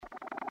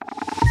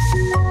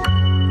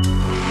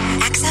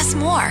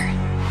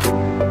more.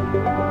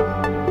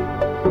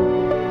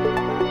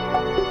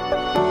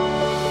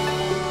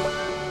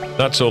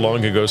 Not so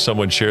long ago,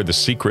 someone shared the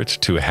secret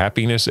to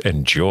happiness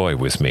and joy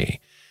with me,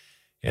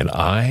 and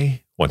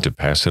I want to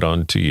pass it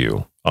on to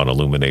you on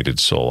Illuminated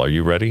Soul. Are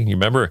you ready? You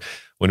remember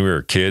when we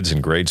were kids in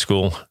grade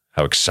school,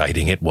 how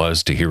exciting it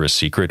was to hear a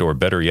secret, or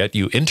better yet,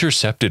 you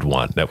intercepted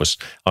one that was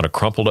on a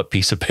crumpled up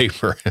piece of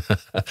paper.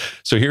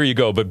 So here you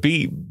go, but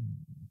be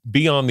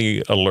on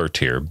the alert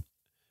here.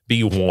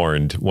 Be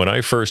warned. When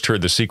I first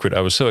heard the secret,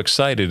 I was so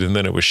excited, and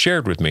then it was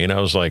shared with me, and I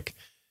was like,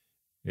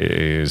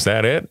 is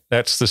that it?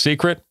 That's the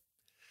secret?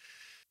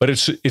 But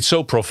it's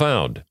so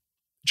profound.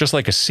 Just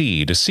like a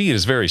seed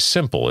is very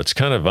simple. It's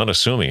kind of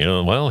unassuming.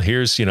 Well,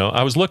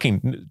 I was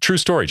looking, true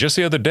story, just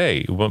the other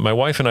day, when my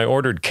wife and I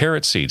ordered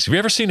carrot seeds. Have you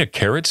ever seen a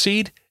carrot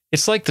seed?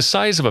 It's like the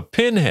size of a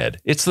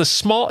pinhead. It's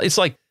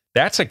like,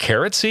 that's a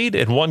carrot seed,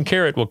 and one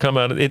carrot will come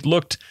out. It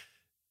looked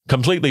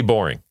completely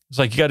boring. It's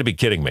like, you got to be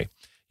kidding me.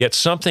 Yet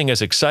something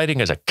as exciting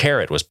as a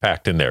carrot was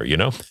packed in there,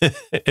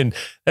 And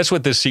that's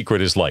what this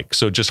secret is like.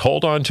 So just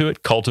hold on to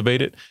it,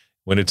 cultivate it.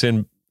 When it's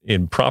in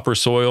proper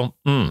soil,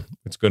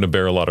 it's going to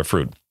bear a lot of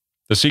fruit.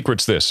 The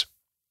secret's this.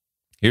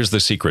 Here's the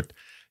secret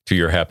to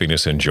your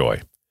happiness and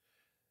joy.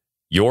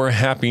 Your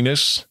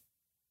happiness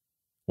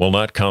will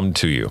not come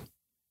to you.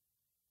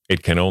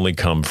 It can only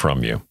come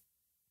from you.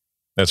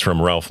 That's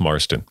from Ralph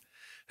Marston,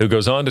 who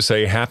goes on to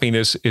say,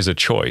 happiness is a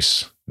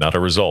choice, not a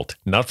result.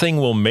 Nothing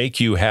will make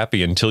you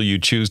happy until you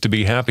choose to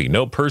be happy.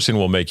 No person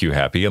will make you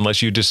happy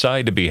unless you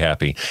decide to be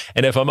happy.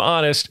 And if I'm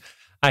honest,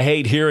 I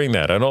hate hearing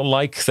that. I don't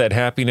like that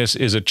happiness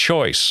is a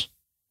choice.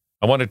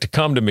 I want it to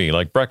come to me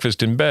like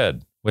breakfast in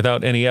bed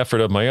without any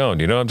effort of my own.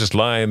 I'm just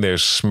lying there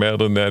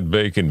smelling that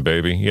bacon,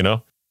 baby,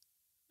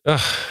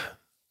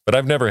 But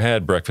I've never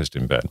had breakfast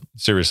in bed.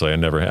 Seriously,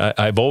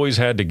 I've always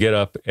had to get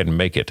up and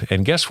make it.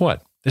 And guess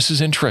what? This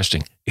is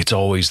interesting. It's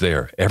always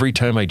there. Every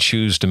time I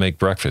choose to make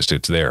breakfast,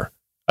 it's there.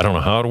 I don't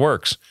know how it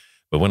works,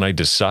 but when I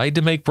decide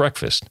to make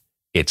breakfast,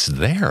 it's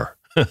there.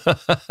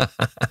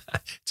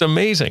 It's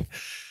amazing.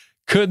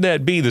 Could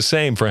that be the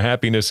same for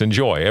happiness and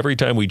joy? Every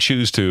time we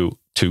choose to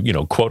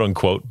quote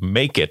unquote,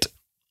 make it,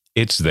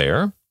 it's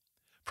there.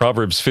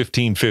 Proverbs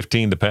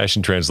 15:15, the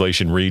Passion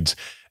Translation reads,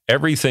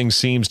 everything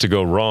seems to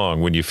go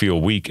wrong when you feel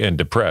weak and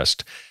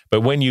depressed.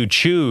 But when you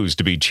choose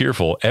to be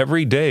cheerful,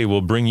 every day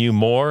will bring you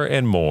more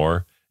and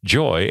more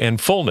joy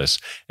and fullness.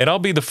 And I'll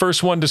be the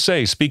first one to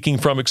say, speaking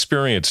from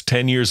experience,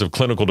 10 years of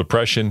clinical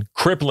depression,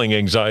 crippling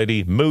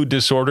anxiety, mood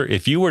disorder,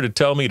 if you were to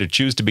tell me to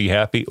choose to be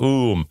happy,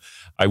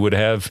 I would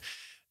have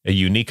a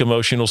unique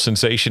emotional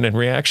sensation and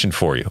reaction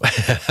for you,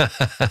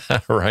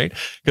 right?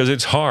 Because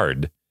it's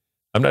hard.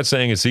 I'm not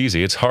saying it's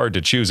easy. It's hard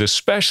to choose,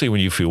 especially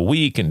when you feel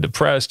weak and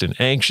depressed and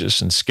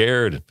anxious and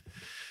scared,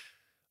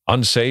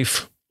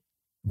 unsafe.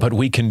 But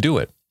we can do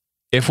it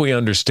if we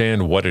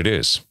understand what it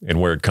is and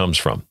where it comes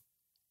from.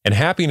 And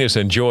happiness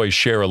and joy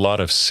share a lot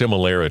of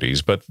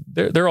similarities, but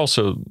they're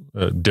also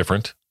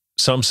different.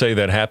 Some say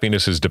that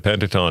happiness is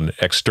dependent on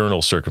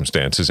external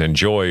circumstances and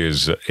joy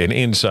is an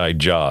inside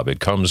job.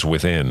 It comes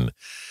within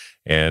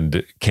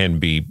and can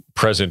be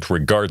present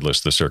regardless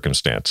the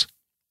circumstance.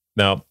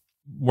 Now,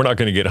 we're not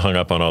going to get hung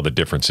up on all the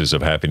differences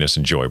of happiness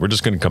and joy. We're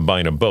just going to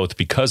combine them both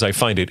because I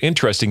find it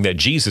interesting that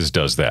Jesus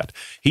does that.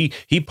 He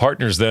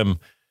partners them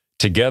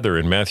together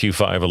in Matthew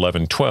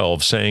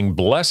 5:11-12, saying,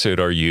 blessed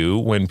are you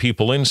when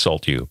people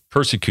insult you,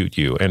 persecute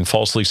you, and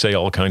falsely say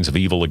all kinds of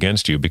evil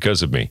against you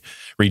because of me.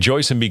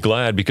 Rejoice and be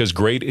glad, because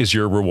great is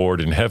your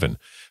reward in heaven.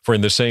 For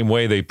in the same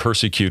way they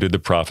persecuted the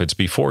prophets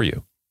before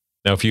you.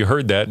 Now, if you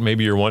heard that,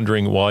 maybe you're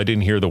wondering, well, I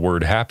didn't hear the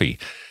word happy.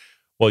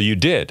 Well, you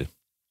did.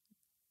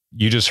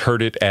 You just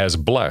heard it as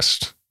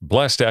blessed.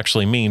 Blessed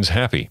actually means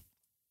happy.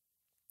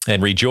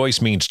 And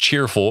rejoice means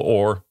cheerful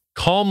or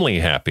calmly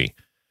happy.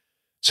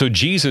 So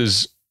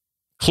Jesus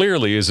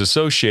clearly is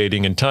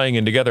associating and tying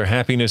in together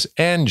happiness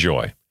and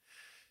joy.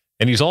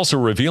 And he's also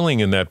revealing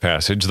in that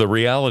passage the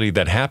reality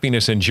that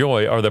happiness and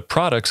joy are the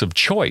products of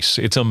choice.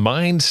 It's a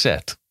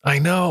mindset. I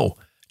know.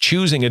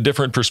 Choosing a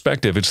different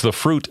perspective. It's the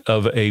fruit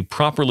of a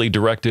properly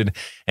directed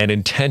and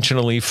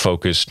intentionally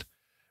focused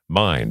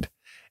mind.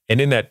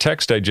 And in that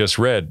text I just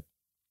read,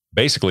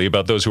 basically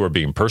about those who are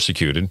being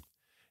persecuted,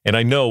 and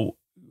I know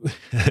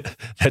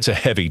that's a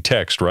heavy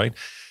text, right?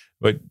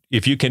 But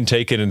if you can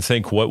take it and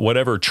think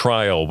whatever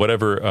trial,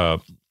 whatever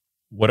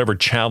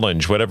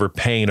challenge, whatever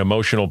pain,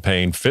 emotional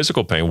pain,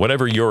 physical pain,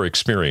 whatever you're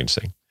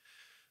experiencing.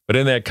 But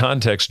in that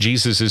context,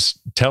 Jesus is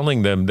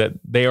telling them that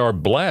they are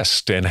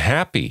blessed and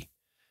happy.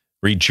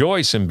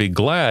 Rejoice and be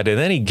glad. And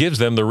then he gives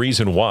them the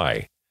reason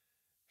why.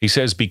 He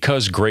says,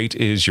 because great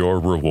is your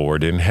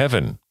reward in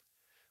heaven.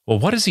 Well,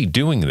 what is he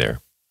doing there?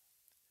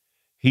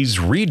 He's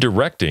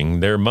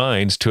redirecting their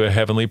minds to a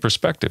heavenly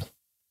perspective.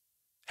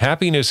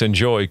 Happiness and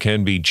joy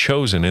can be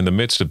chosen in the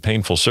midst of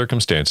painful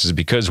circumstances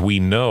because we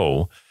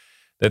know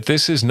that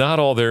this is not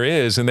all there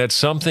is and that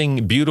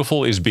something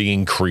beautiful is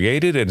being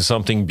created and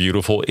something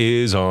beautiful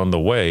is on the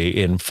way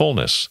in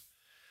fullness.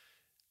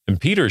 And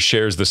Peter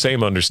shares the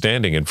same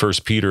understanding in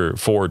 1 Peter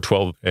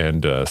 4:12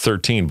 and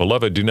 13.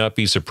 Beloved, do not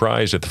be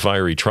surprised at the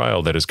fiery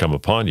trial that has come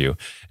upon you,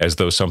 as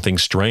though something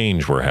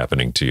strange were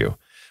happening to you.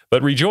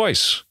 But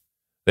rejoice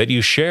that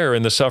you share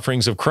in the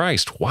sufferings of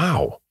Christ.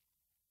 Wow.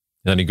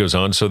 Then he goes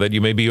on, so that you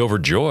may be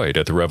overjoyed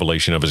at the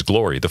revelation of his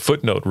glory. The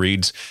footnote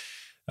reads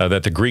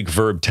that the Greek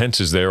verb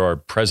tenses there are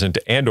present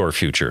and or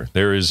future.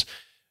 There is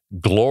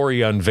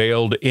glory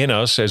unveiled in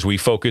us as we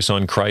focus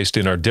on Christ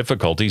in our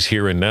difficulties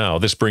here and now.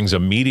 This brings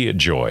immediate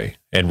joy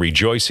and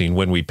rejoicing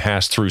when we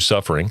pass through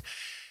suffering.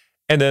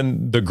 And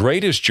then the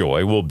greatest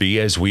joy will be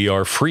as we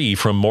are free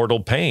from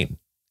mortal pain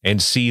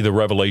and see the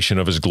revelation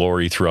of his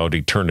glory throughout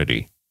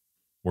eternity.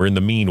 We're in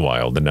the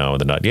meanwhile, the now and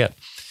the not yet.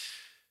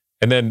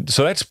 And then,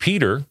 so that's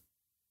Peter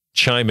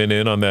chiming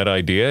in on that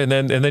idea. And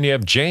then you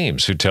have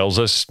James, who tells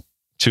us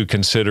to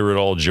consider it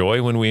all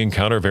joy when we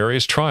encounter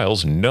various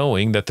trials,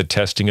 knowing that the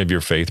testing of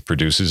your faith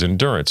produces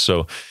endurance.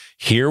 So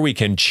here we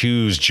can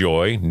choose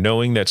joy,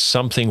 knowing that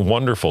something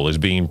wonderful is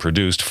being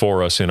produced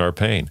for us in our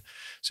pain.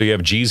 So you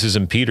have Jesus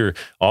and Peter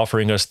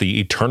offering us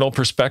the eternal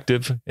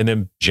perspective, and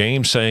then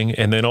James saying,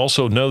 and then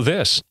also know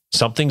this,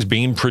 something's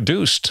being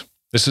produced.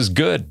 This is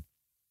good.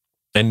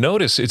 And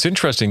notice, it's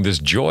interesting, this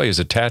joy is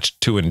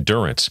attached to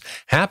endurance.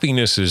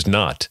 Happiness is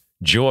not.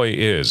 Joy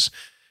is.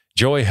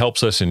 Joy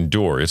helps us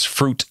endure. It's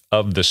fruit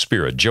of the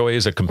Spirit. Joy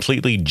is a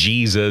completely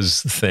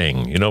Jesus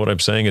thing. You know what I'm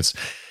saying?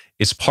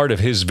 It's part of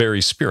his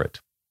very Spirit.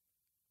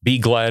 Be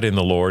glad in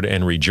the Lord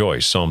and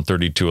rejoice, Psalm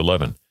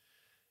 32:11.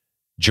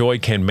 Joy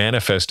can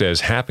manifest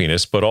as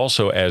happiness, but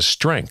also as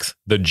strength.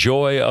 The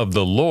joy of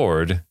the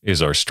Lord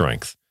is our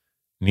strength,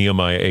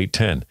 Nehemiah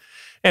 8:10.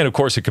 And of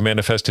course, it can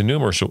manifest in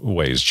numerous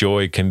ways.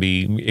 Joy can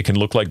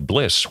look like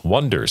bliss,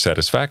 wonder,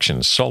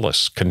 satisfaction,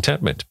 solace,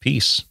 contentment,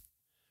 peace.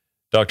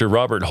 Dr.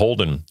 Robert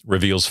Holden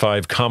reveals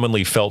 5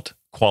 commonly felt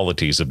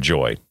qualities of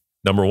joy.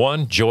 Number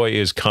 1, joy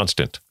is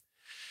constant.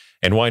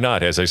 And why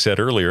not? As I said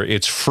earlier,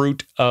 it's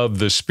fruit of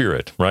the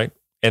Spirit, right?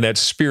 And that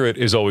Spirit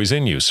is always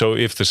in you. So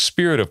if the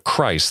Spirit of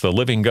Christ, the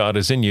living God,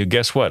 is in you,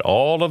 guess what?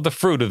 All of the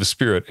fruit of the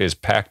Spirit is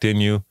packed in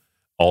you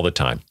all the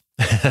time,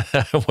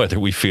 whether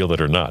we feel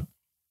it or not.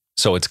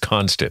 So it's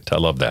constant. I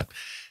love that.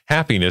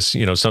 Happiness,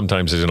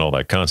 sometimes isn't all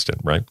that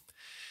constant, right?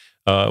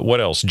 What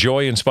else?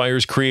 Joy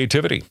inspires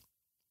creativity.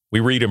 We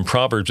read in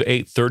Proverbs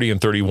 8:30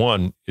 and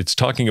 31, it's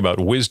talking about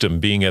wisdom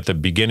being at the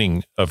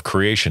beginning of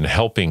creation,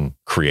 helping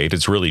create.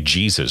 It's really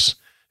Jesus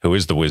who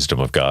is the wisdom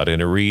of God.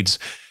 And it reads,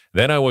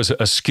 then I was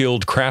a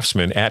skilled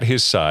craftsman at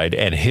his side,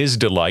 and his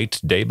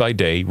delight day by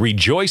day,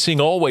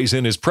 rejoicing always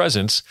in his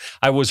presence.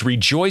 I was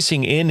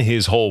rejoicing in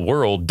his whole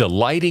world,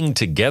 delighting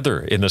together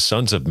in the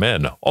sons of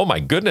men. Oh my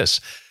goodness.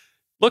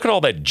 Look at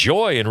all that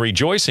joy and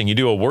rejoicing. You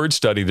do a word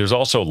study, there's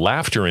also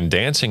laughter and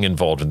dancing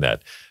involved in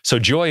that. So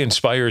joy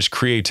inspires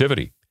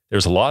creativity.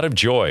 There's a lot of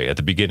joy at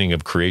the beginning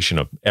of creation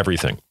of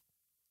everything.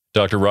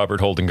 Dr. Robert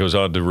Holden goes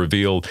on to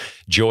reveal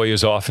joy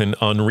is often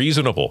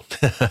unreasonable.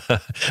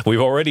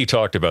 We've already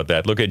talked about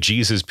that. Look at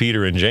Jesus,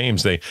 Peter, and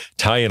James. They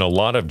tie in a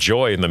lot of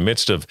joy in the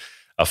midst of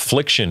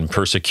affliction,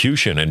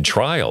 persecution, and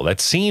trial. That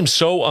seems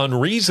so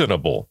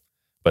unreasonable,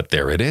 but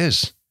there it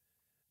is.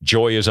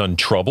 Joy is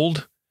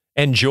untroubled,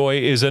 and joy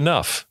is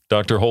enough.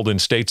 Dr. Holden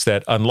states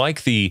that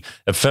unlike the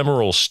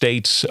ephemeral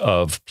states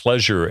of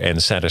pleasure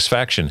and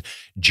satisfaction,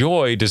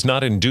 joy does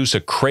not induce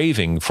a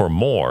craving for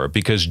more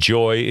because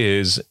joy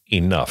is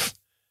enough.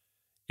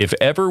 If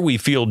ever we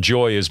feel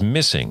joy is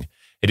missing,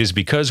 it is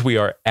because we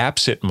are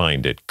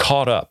absent-minded,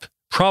 caught up,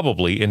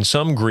 probably in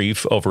some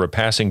grief over a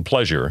passing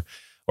pleasure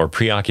or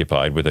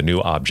preoccupied with a new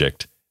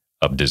object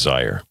of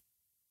desire.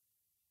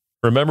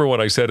 Remember what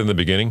I said in the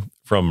beginning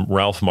from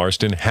Ralph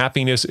Marston?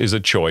 Happiness is a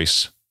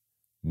choice,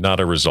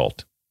 not a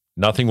result.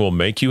 Nothing will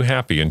make you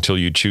happy until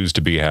you choose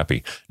to be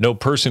happy. No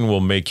person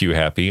will make you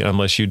happy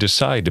unless you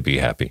decide to be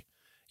happy.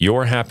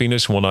 Your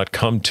happiness will not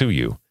come to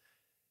you.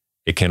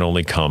 It can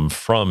only come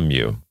from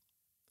you.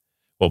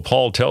 Well,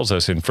 Paul tells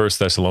us in 1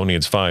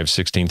 Thessalonians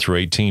 5:16 through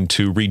 18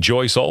 to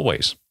rejoice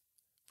always.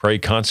 Pray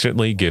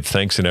constantly, give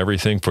thanks in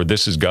everything, for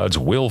this is God's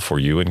will for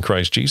you in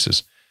Christ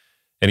Jesus.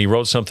 And he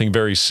wrote something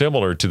very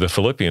similar to the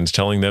Philippians,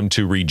 telling them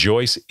to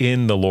rejoice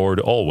in the Lord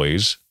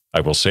always. I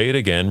will say it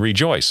again,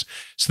 rejoice.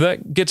 So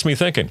that gets me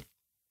thinking,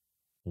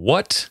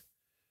 what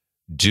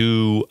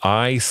do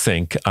I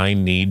think I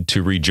need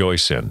to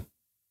rejoice in?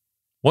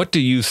 What do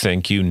you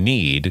think you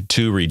need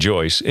to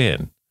rejoice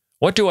in?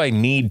 What do I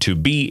need to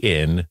be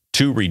in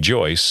to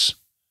rejoice?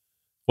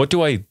 What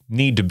do I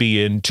need to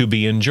be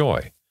in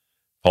joy?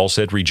 Paul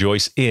said,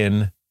 rejoice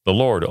in the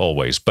Lord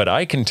always. But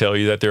I can tell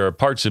you that there are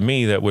parts of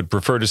me that would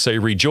prefer to say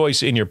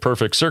rejoice in your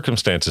perfect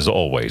circumstances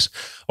always,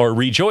 or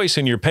rejoice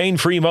in your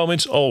pain-free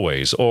moments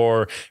always,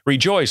 or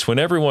rejoice when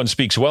everyone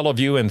speaks well of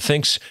you and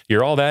thinks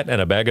you're all that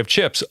and a bag of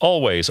chips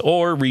always,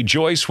 or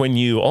rejoice when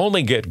you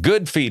only get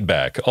good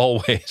feedback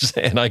always.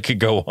 And I could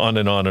go on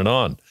and on and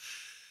on.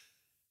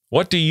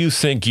 What do you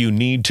think you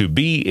need to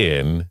be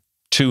in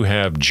to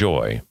have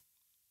joy?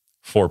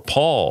 For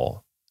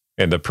Paul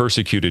and the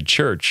persecuted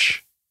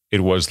church,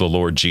 it was the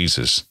Lord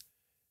Jesus.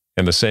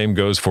 And the same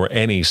goes for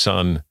any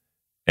son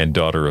and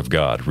daughter of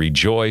God.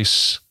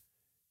 Rejoice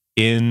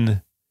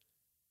in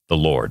the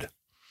Lord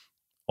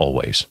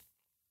always.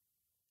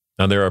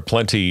 Now, there are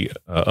plenty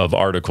of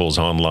articles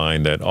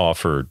online that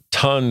offer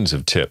tons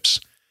of tips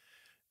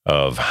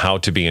of how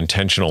to be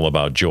intentional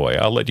about joy.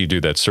 I'll let you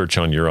do that search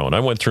on your own. I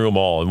went through them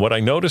all, and what I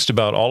noticed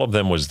about all of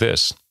them was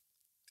this.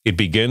 It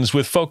begins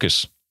with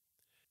focus,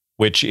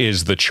 which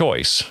is the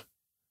choice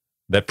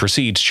that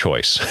precedes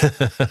choice,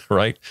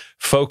 right?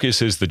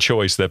 Focus is the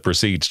choice that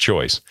precedes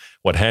choice.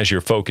 What has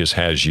your focus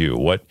has you.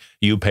 What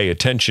you pay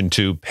attention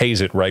to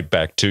pays it right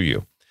back to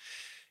you.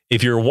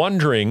 If you're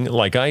wondering,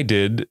 like I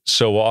did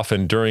so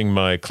often during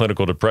my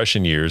clinical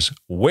depression years,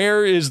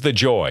 where is the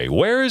joy?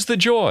 Where is the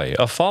joy?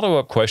 A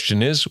follow-up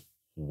question is,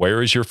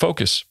 where is your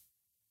focus?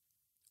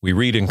 We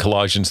read in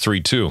Colossians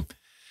 3:2,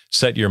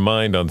 set your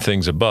mind on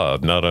things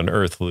above, not on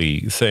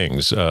earthly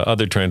things.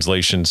 Other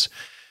translations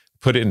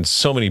put it in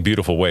so many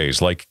beautiful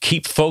ways, like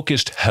keep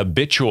focused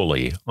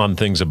habitually on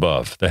things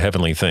above, the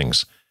heavenly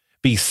things.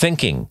 Be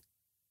thinking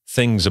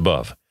things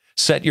above.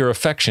 Set your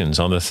affections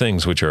on the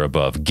things which are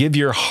above. Give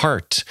your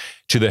heart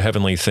to the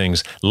heavenly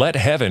things. Let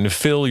heaven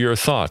fill your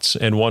thoughts.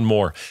 And one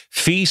more,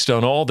 feast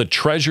on all the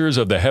treasures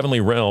of the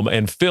heavenly realm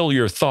and fill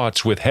your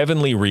thoughts with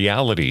heavenly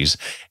realities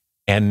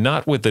and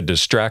not with the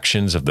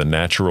distractions of the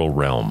natural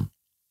realm.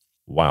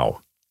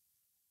 Wow.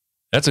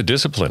 That's a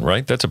discipline,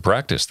 right? That's a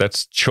practice.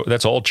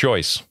 That's all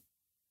choice.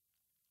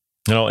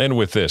 And I'll end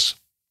with this.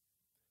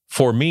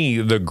 For me,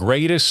 the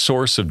greatest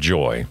source of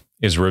joy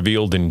is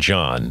revealed in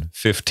John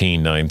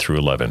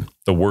 15:9-11,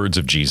 the words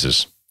of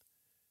Jesus.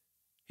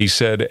 He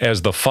said,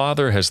 as the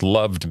Father has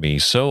loved me,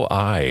 so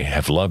I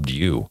have loved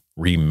you.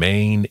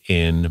 Remain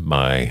in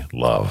my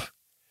love.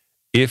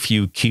 If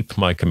you keep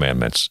my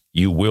commandments,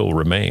 you will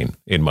remain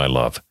in my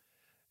love,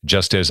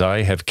 just as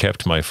I have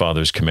kept my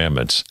Father's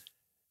commandments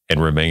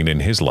and remain in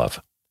his love.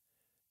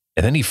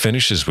 And then he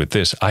finishes with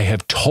this, I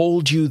have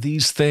told you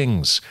these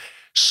things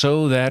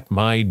so that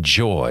my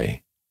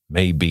joy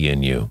may be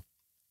in you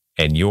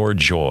and your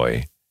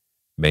joy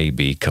may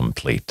be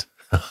complete.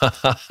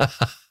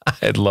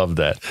 I'd love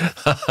that.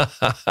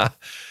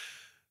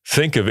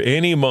 Think of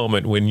any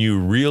moment when you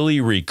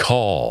really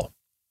recall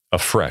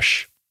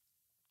afresh.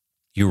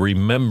 You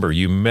remember,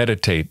 you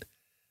meditate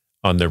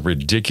on the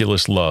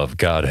ridiculous love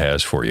God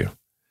has for you.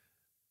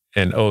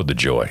 And oh, the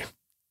joy,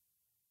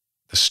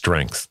 the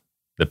strength,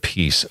 the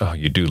peace. Oh,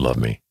 you do love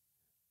me.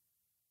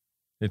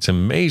 It's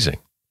amazing.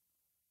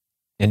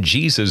 And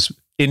Jesus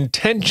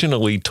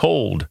intentionally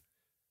told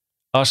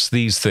us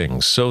these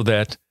things so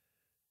that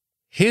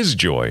his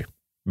joy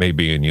may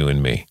be in you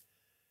and me,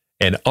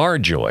 and our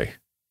joy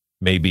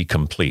may be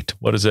complete.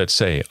 What does that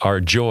say? Our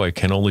joy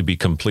can only be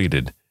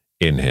completed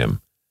in him,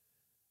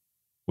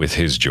 with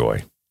his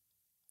joy,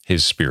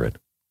 his spirit.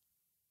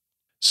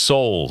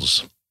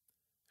 Souls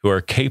who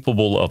are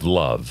capable of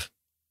love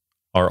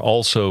are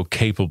also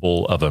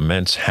capable of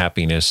immense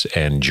happiness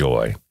and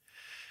joy.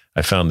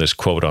 I found this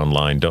quote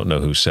online, don't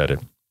know who said it.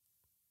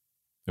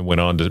 It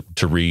went on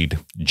to read,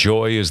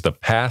 joy is the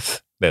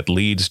path that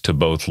leads to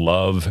both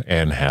love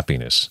and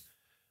happiness.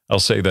 I'll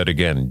say that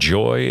again.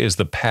 Joy is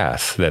the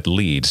path that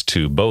leads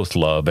to both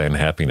love and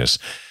happiness.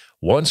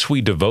 Once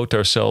we devote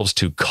ourselves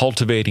to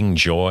cultivating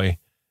joy,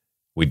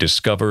 we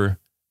discover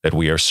that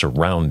we are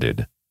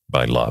surrounded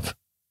by love.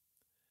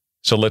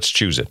 So let's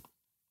choose it.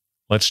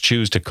 Let's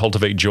choose to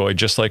cultivate joy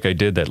just like I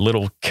did that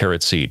little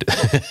carrot seed,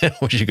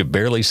 which you could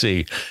barely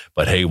see.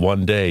 But hey,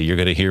 one day you're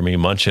going to hear me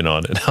munching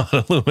on it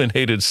on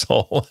Illuminated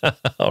Soul.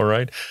 All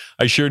right.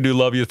 I sure do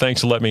love you.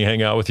 Thanks for letting me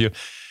hang out with you.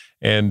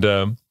 And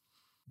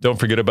don't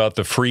forget about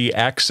the free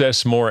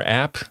Access More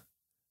app.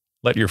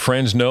 Let your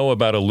friends know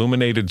about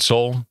Illuminated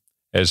Soul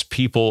as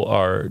people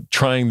are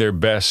trying their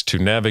best to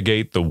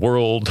navigate the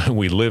world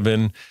we live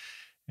in.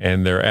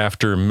 And they're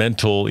after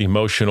mental,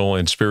 emotional,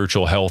 and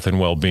spiritual health and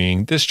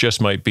well-being. This just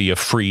might be a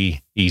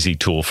free, easy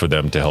tool for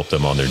them to help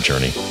them on their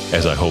journey,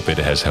 as I hope it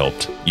has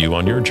helped you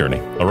on your journey.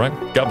 All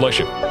right? God bless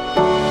you.